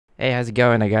Hey, how's it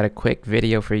going? I got a quick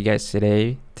video for you guys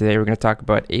today. Today we're going to talk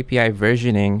about API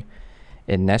versioning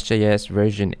in NestJS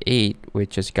version 8,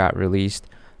 which just got released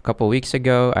a couple weeks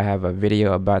ago. I have a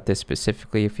video about this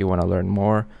specifically if you want to learn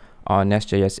more on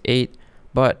NestJS 8.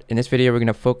 But in this video, we're going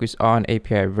to focus on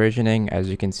API versioning.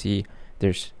 As you can see,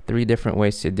 there's 3 different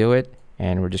ways to do it,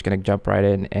 and we're just going to jump right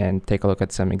in and take a look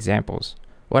at some examples.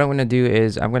 What I'm going to do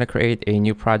is I'm going to create a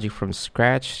new project from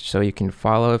scratch so you can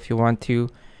follow if you want to.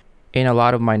 In a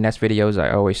lot of my Nest videos,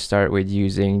 I always start with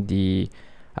using the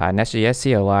NestJS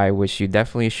CLI, which you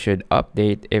definitely should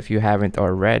update if you haven't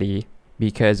already,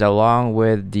 because along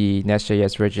with the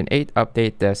NestJS version 8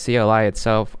 update, the CLI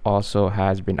itself also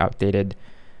has been updated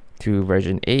to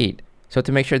version 8. So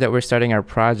to make sure that we're starting our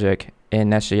project in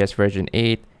NestJS version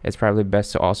 8, it's probably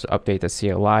best to also update the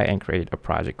CLI and create a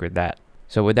project with that.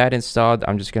 So with that installed,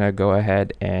 I'm just going to go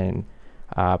ahead and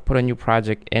put a new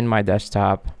project in my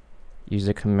desktop. Use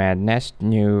the command nest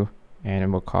new,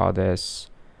 and we'll call this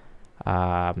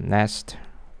nest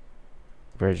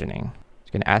versioning.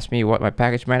 It's going to ask me what my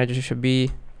package manager should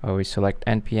be. Always select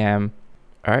npm.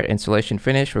 All right, installation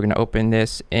finished. We're going to open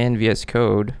this in VS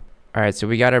Code. All right, so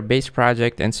we got our base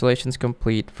project. Installation's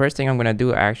complete. First thing I'm going to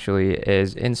do actually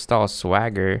is install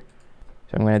Swagger.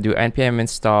 So I'm going to do npm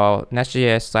install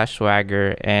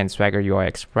nestjs/swagger and Swagger UI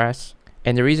Express.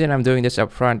 And the reason I'm doing this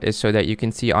up front is so that you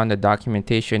can see on the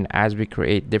documentation as we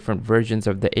create different versions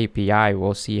of the API,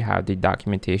 we'll see how the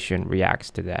documentation reacts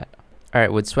to that. All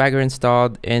right, with Swagger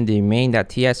installed in the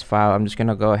main.ts file, I'm just going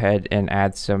to go ahead and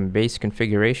add some base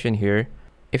configuration here.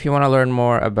 If you want to learn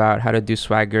more about how to do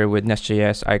Swagger with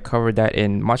NestJS, I covered that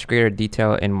in much greater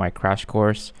detail in my crash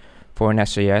course for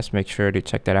NestJS. Make sure to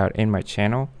check that out in my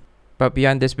channel. But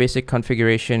beyond this basic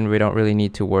configuration, we don't really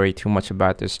need to worry too much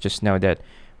about this. Just know that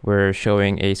we're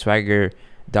showing a Swagger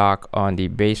doc on the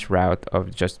base route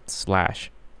of just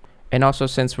slash. And also,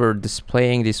 since we're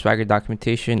displaying the Swagger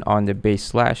documentation on the base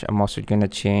slash, I'm also going to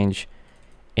change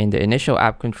in the initial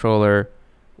app controller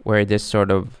where this sort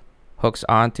of hooks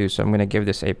onto. So I'm going to give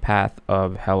this a path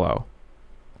of hello.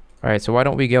 All right, so why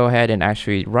don't we go ahead and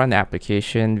actually run the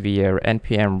application via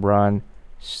npm run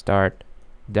start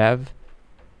dev.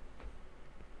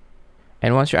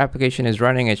 And once your application is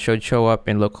running, it should show up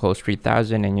in localhost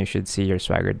 3000, and you should see your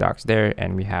Swagger docs there.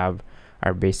 And we have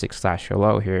our basic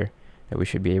 /hello here that we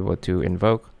should be able to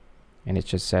invoke. And it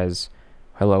just says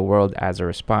hello world as a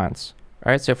response.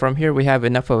 All right, so from here, we have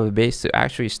enough of a base to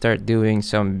actually start doing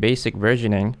some basic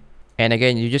versioning. And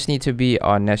again, you just need to be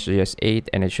on NestJS 8,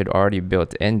 and it should already be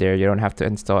built in there. You don't have to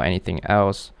install anything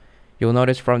else. You'll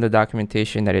notice from the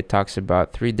documentation that it talks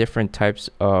about 3 different types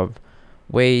of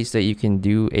ways that you can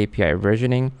do API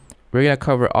versioning. We're going to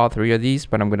cover all 3 of these,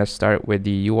 but I'm going to start with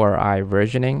the URI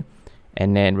versioning,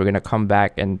 and then we're going to come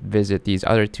back and visit these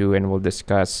other 2, and we'll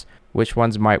discuss which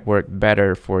ones might work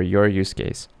better for your use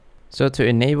case. So to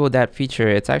enable that feature,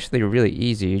 it's actually really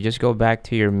easy. You just go back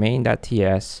to your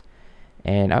main.ts,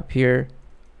 and up here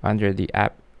under the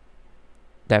app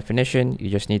definition, you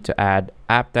just need to add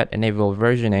app.enable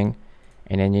versioning,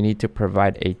 and then you need to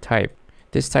provide a type.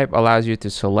 This type allows you to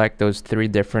select those 3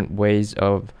 different ways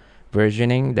of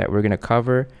versioning that we're going to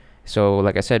cover. So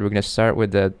like I said, we're going to start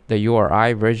with the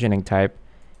URI versioning type,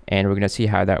 and we're going to see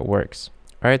how that works.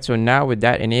 All right, so now with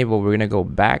that enabled, we're going to go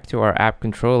back to our app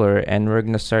controller, and we're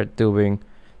going to start doing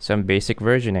some basic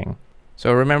versioning.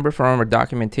 So remember from our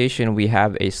documentation, we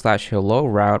have a /hello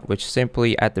route, which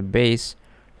simply at the base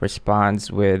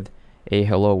responds with a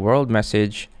hello world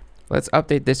message. Let's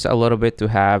update this a little bit to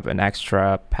have an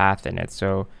extra path in it.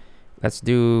 So let's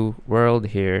do world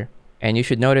here. And you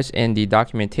should notice in the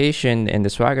documentation in the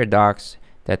Swagger docs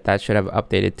that should have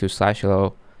updated to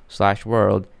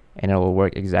 /hello/world, and it will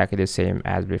work exactly the same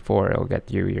as before. It'll get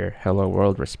you your hello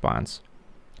world response.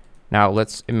 Now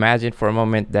let's imagine for a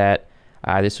moment that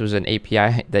this was an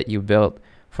API that you built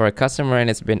for a customer, and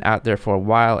it's been out there for a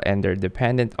while, and they're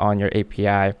dependent on your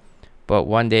API. But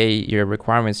one day your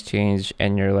requirements change,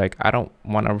 and you're like, I don't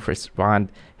want to respond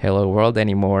hello world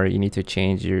anymore. You need to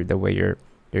change the way your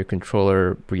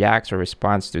controller reacts or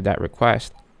responds to that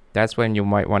request. That's when you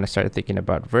might want to start thinking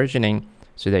about versioning,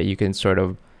 so that you can sort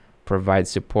of provide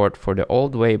support for the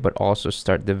old way, but also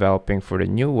start developing for the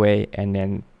new way, and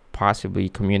then possibly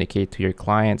communicate to your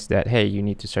clients that, hey, you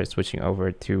need to start switching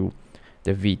over to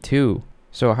the V2.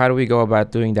 So how do we go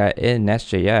about doing that in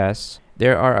NestJS?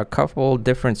 There are a couple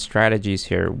different strategies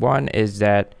here. One is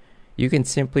that you can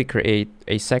simply create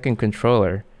a second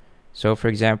controller. So for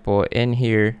example, in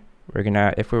here,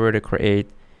 if we were to create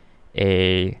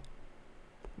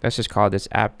let's just call this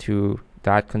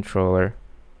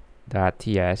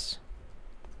app2.controller.ts,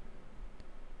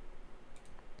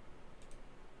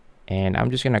 And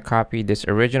I'm just going to copy this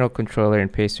original controller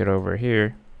and paste it over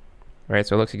here. Right,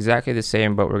 so it looks exactly the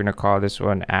same, but we're going to call this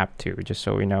one app2 just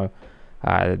so we know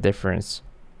the difference.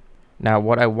 Now,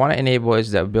 what I want to enable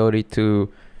is the ability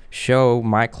to show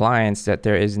my clients that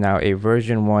there is now a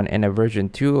version 1 and a version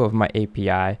 2 of my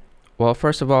API. Well,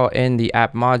 first of all, in the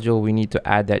app module, we need to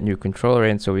add that new controller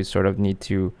in, so we sort of need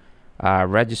to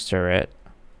register it.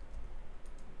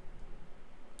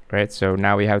 Right, so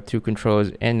now we have two controllers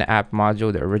in the app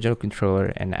module, the original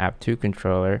controller and the app2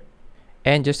 controller.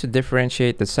 And just to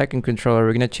differentiate the second controller,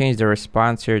 we're going to change the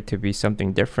response here to be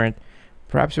something different.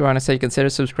 Perhaps we want to say consider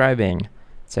subscribing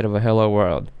instead of a hello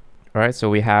world. All right,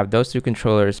 so we have those two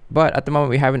controllers, but at the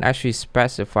moment we haven't actually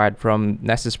specified from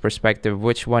Nest's perspective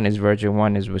which one is version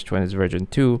 1 is which one is version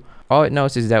 2. All it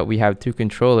knows is that we have two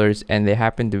controllers and they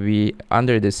happen to be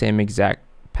under the same exact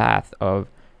path of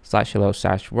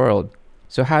 /hello/world.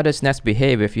 So how does Nest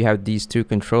behave if you have these two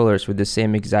controllers with the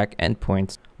same exact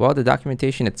endpoints? Well, the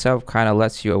documentation itself kind of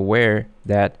lets you aware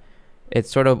that it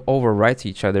sort of overwrites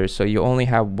each other. So you only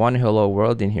have one hello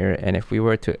world in here. And if we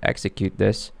were to execute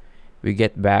this, we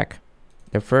get back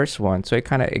the first one. So it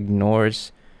kind of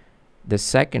ignores the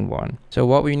second one. So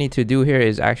what we need to do here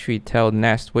is actually tell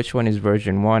Nest which one is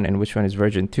version 1 and which one is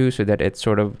version 2 so that it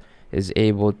sort of is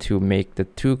able to make the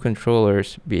two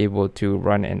controllers be able to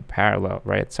run in parallel,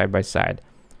 right, side by side.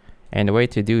 And the way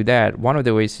to do that, one of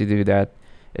the ways to do that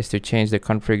is to change the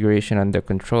configuration on the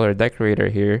controller decorator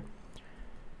here.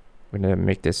 We're going to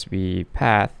make this be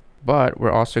path, but we're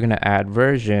also going to add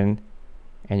version,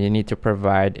 and you need to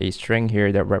provide a string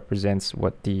here that represents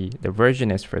what the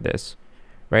version is for this,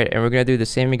 right? And we're going to do the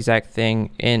same exact thing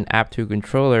in app2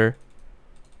 controller,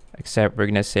 except we're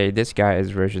going to say this guy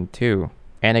is version 2.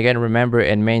 And again, remember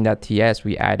in main.ts,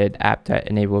 we added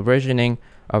app.enable versioning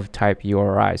of type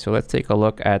URI. So let's take a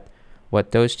look at what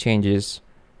those changes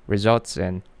results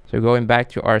in. So going back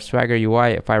to our Swagger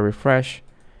UI, if I refresh,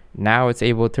 now it's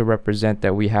able to represent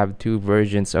that we have two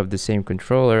versions of the same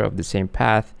controller of the same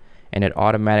path, and it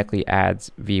automatically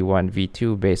adds v1,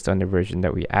 v2 based on the version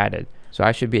that we added. So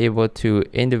I should be able to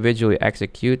individually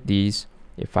execute these.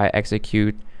 If I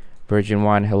execute version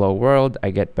 1 hello world,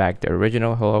 I get back the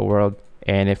original hello world.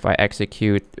 And if I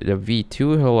execute the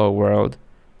v2 hello world,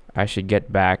 I should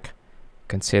get back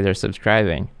consider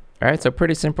subscribing. All right, so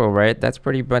pretty simple, right? That's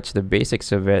pretty much the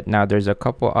basics of it. Now there's a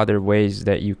couple other ways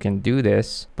that you can do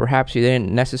this. Perhaps you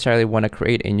didn't necessarily want to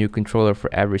create a new controller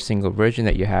for every single version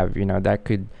that you have. You know, that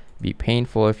could be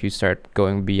painful if you start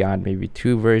going beyond maybe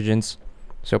 2 versions.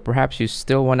 So perhaps you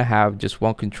still want to have just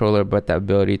one controller, but the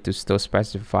ability to still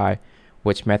specify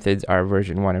which methods are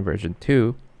version 1 and version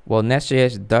 2. Well,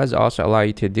 NestJS does also allow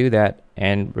you to do that,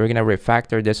 and we're going to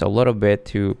refactor this a little bit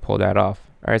to pull that off.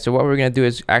 All right, so what we're going to do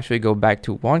is actually go back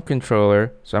to one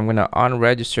controller. So I'm going to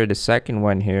unregister the second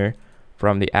one here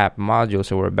from the app module.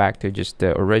 So we're back to just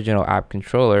the original app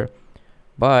controller.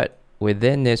 But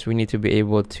within this, we need to be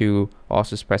able to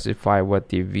also specify what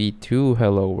the v2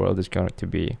 hello world is going to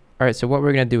be. All right, so what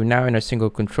we're going to do now in a single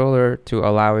controller to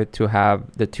allow it to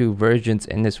have the two versions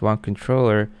in this one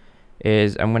controller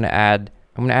is I'm going to add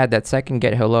that second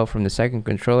get hello from the second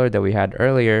controller that we had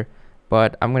earlier,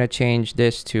 but I'm going to change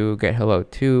this to get hello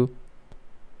 2.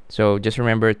 So just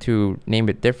remember to name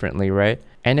it differently, right?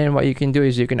 And then what you can do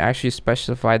is you can actually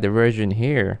specify the version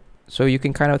here. So you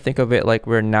can kind of think of it like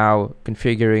we're now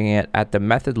configuring it at the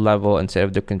method level instead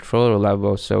of the controller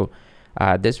level. So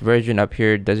this version up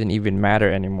here doesn't even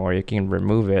matter anymore. You can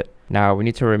remove it. Now we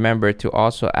need to remember to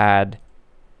also add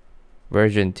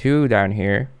version 2 down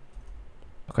here.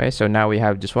 Okay, so now we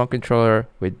have just one controller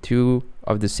with two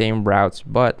of the same routes,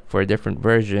 but for different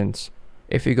versions.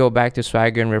 If you go back to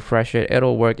Swagger and refresh it,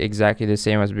 it'll work exactly the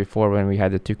same as before when we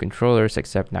had the two controllers,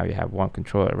 except now you have one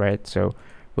controller, right? So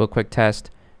real quick test,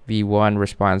 v1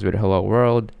 responds with hello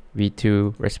world,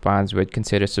 v2 responds with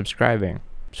consider subscribing.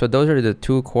 So those are the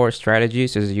two core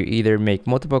strategies, is you either make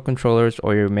multiple controllers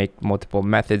or you make multiple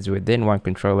methods within one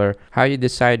controller. How you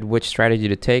decide which strategy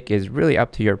to take is really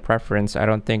up to your preference. I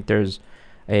don't think there's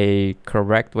a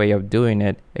correct way of doing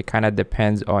it. It kind of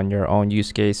depends on your own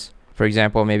use case. For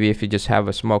example, maybe if you just have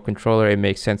a small controller, it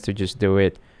makes sense to just do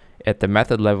it at the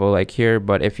method level like here.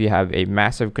 But if you have a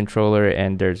massive controller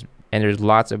and there's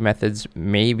lots of methods,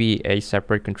 maybe a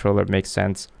separate controller makes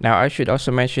sense. Now I should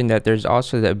also mention that there's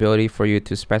also the ability for you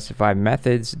to specify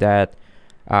methods that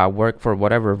work for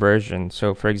whatever version.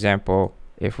 So for example,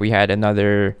 if we had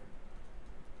another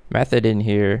method in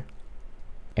here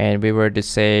and we were to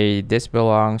say this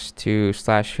belongs to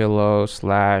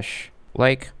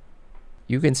 /hello/like,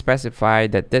 you can specify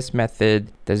that this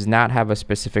method does not have a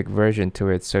specific version to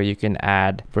it. So you can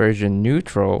add version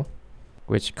neutral,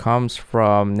 which comes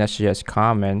from NestJS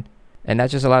common. And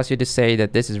that just allows you to say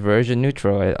that this is version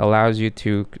neutral. It allows you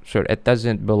to it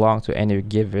doesn't belong to any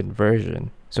given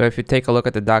version. So if you take a look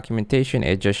at the documentation,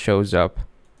 it just shows up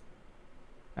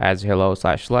as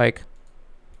hello/like,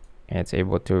 and it's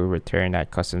able to return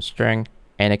that custom string.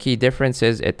 And a key difference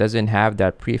is it doesn't have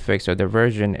that prefix or the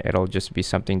version. It'll just be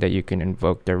something that you can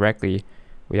invoke directly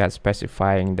without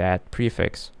specifying that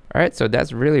prefix. All right, so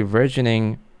that's really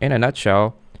versioning in a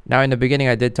nutshell. Now, in the beginning,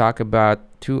 I did talk about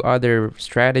 2 other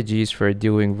strategies for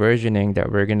doing versioning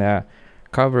that we're gonna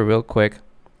cover real quick.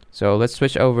 So let's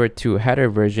switch over to header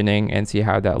versioning and see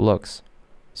how that looks.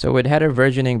 So with header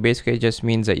versioning, basically just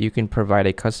means that you can provide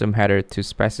a custom header to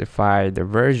specify the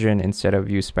version instead of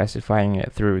you specifying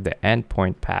it through the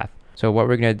endpoint path. So what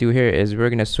we're gonna do here is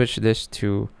we're gonna switch this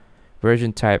to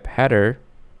version type header,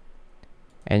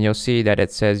 and you'll see that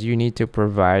it says you need to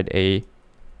provide a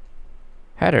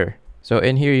header. So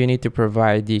in here, you need to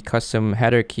provide the custom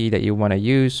header key that you want to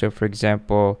use. So for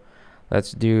example,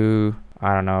 let's do,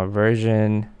 I don't know,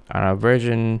 version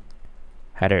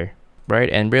header, right?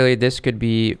 And really this could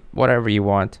be whatever you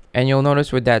want. And you'll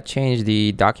notice with that change,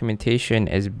 the documentation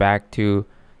is back to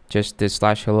just this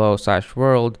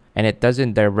 /hello/world, and it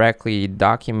doesn't directly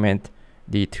document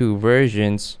the 2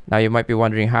 versions. Now you might be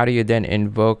wondering, how do you then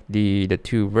invoke the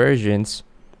 2 versions?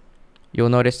 You'll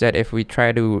notice that if we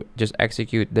try to just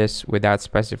execute this without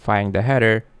specifying the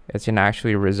header, it's going to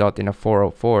actually result in a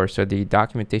 404. So the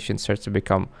documentation starts to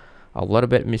become a little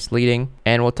bit misleading.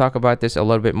 And we'll talk about this a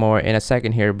little bit more in a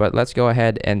second here, but let's go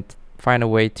ahead and find a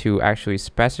way to actually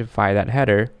specify that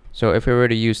header. So if we were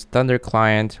to use Thunder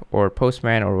Client or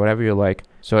Postman or whatever you like,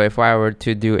 so if I were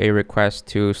to do a request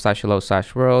to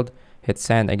 /hello/world, hit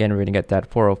send, again, we're going to get that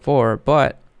 404.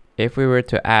 But if we were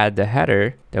to add the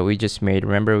header that we just made,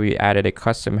 remember we added a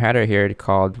custom header here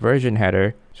called version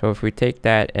header. So if we take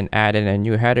that and add in a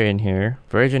new header in here,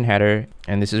 version header,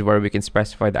 and this is where we can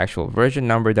specify the actual version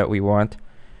number that we want.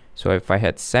 So if I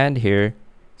hit send here,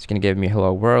 it's going to give me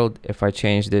hello world. If I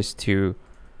change this to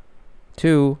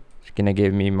 2, it's going to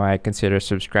give me my consider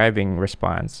subscribing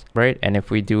response, right? And if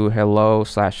we do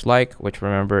hello/like, which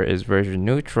remember is version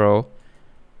neutral,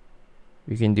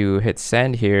 we can do hit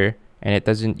send here, and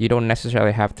you don't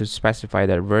necessarily have to specify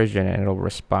that version, and it'll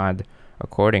respond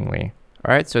accordingly.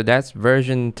 All right, so that's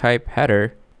version type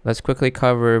header. Let's quickly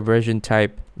cover version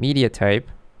type media type,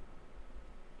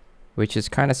 which is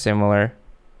kind of similar.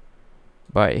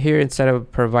 But here, instead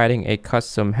of providing a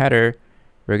custom header,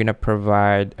 we're going to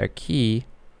provide a key,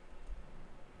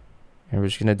 and we're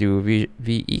just going to do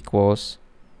v equals.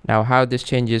 Now, how this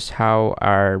changes how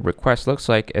our request looks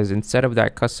like is instead of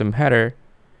that custom header,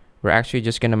 we're actually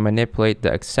just going to manipulate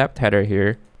the accept header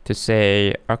here to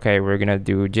say, okay, we're going to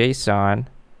do JSON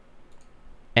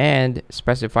and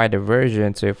specify the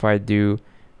version. So if I do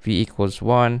v equals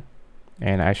 1,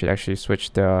 and I should actually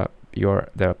switch the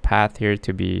path here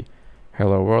to be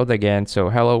hello world again. So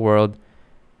hello world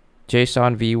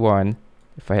JSON v1.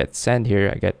 If I hit send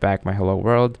here, I get back my hello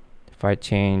world. If I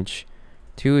change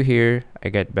 2 here, I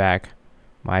get back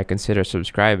my consider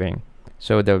subscribing.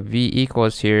 So the v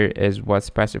equals here is what's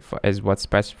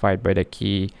specified by the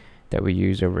key that we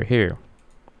use over here.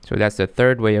 So that's the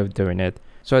third way of doing it.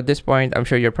 So at this point, I'm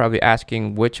sure you're probably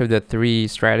asking, which of the 3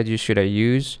 strategies should I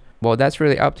use? Well, that's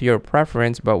really up to your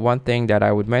preference, but one thing that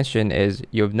I would mention is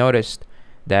you've noticed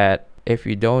that if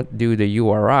you don't do the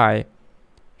URI,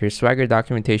 your Swagger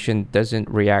documentation doesn't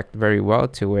react very well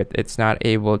to it. It's not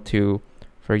able to,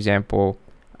 for example,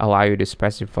 allow you to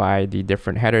specify the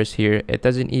different headers here. It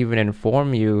doesn't even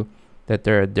inform you that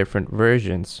there are different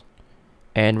versions.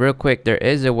 And real quick, there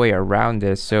is a way around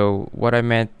this. So what I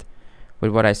meant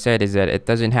with what I said is that it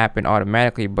doesn't happen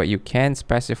automatically, but you can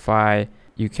specify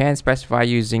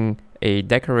using a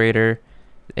decorator,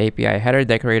 API header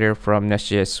decorator from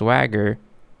NestJS Swagger,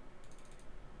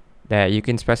 that you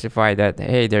can specify that,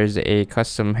 hey, there's a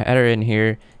custom header in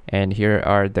here, and here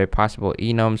are the possible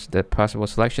enums, the possible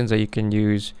selections that you can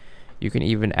use. You can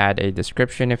even add a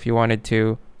description if you wanted to.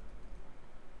 You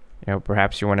know,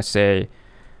 perhaps you want to say,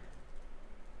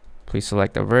 please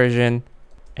select a version,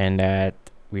 and that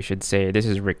we should say this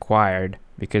is required,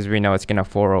 because we know it's gonna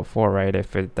 404, right,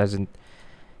 if it doesn't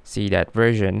see that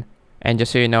version. And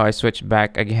just so you know, I switched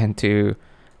back again to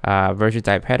version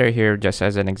type header here just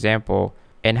as an example.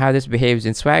 And how this behaves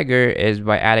in Swagger is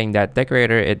by adding that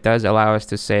decorator, it does allow us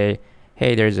to say,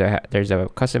 hey, there's a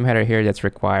custom header here that's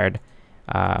required.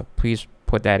 Please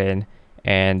put that in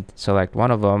and select one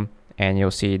of them, and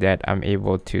you'll see that I'm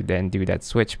able to then do that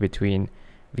switch between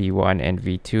v1 and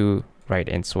v2 right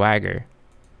in Swagger.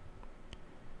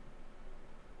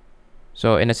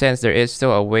 So in a sense, there is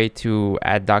still a way to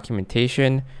add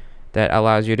documentation that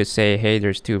allows you to say, hey,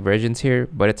 there's 2 versions here,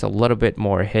 but it's a little bit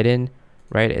more hidden,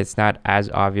 right? It's not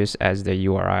as obvious as the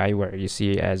URI where you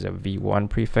see as a v1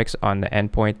 prefix on the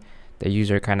endpoint. The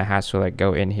user kind of has to like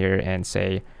go in here and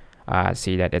say,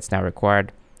 see that it's not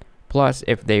required. Plus,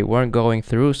 if they weren't going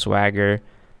through Swagger,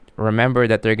 remember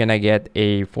that they're gonna get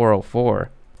a 404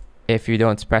 if you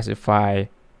don't specify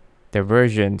the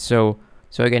version. So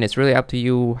again, it's really up to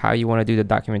you how you want to do the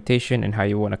documentation and how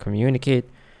you want to communicate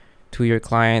to your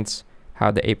clients,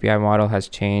 how the API model has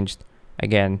changed.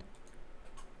 Again,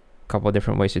 a couple of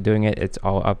different ways of doing it. It's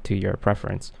all up to your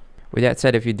preference. With that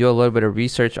said, if you do a little bit of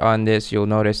research on this, you'll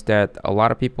notice that a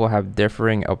lot of people have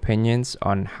differing opinions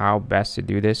on how best to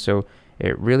do this. So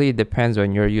it really depends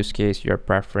on your use case, your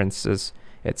preferences.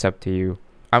 It's up to you.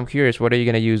 I'm curious, what are you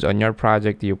going to use on your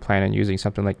project? Do you plan on using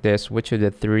something like this? Which of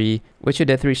the three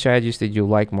strategies did you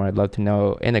like more? I'd love to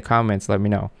know in the comments. Let me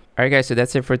know. All right, guys, so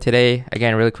that's it for today.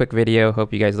 Again, really quick video.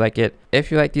 Hope you guys like it.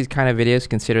 If you like these kind of videos,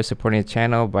 consider supporting the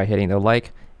channel by hitting the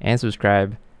like and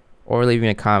subscribe or leaving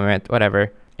a comment,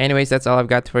 whatever. Anyways, that's all I've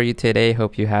got for you today.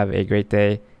 Hope you have a great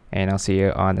day, and I'll see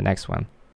you on the next one.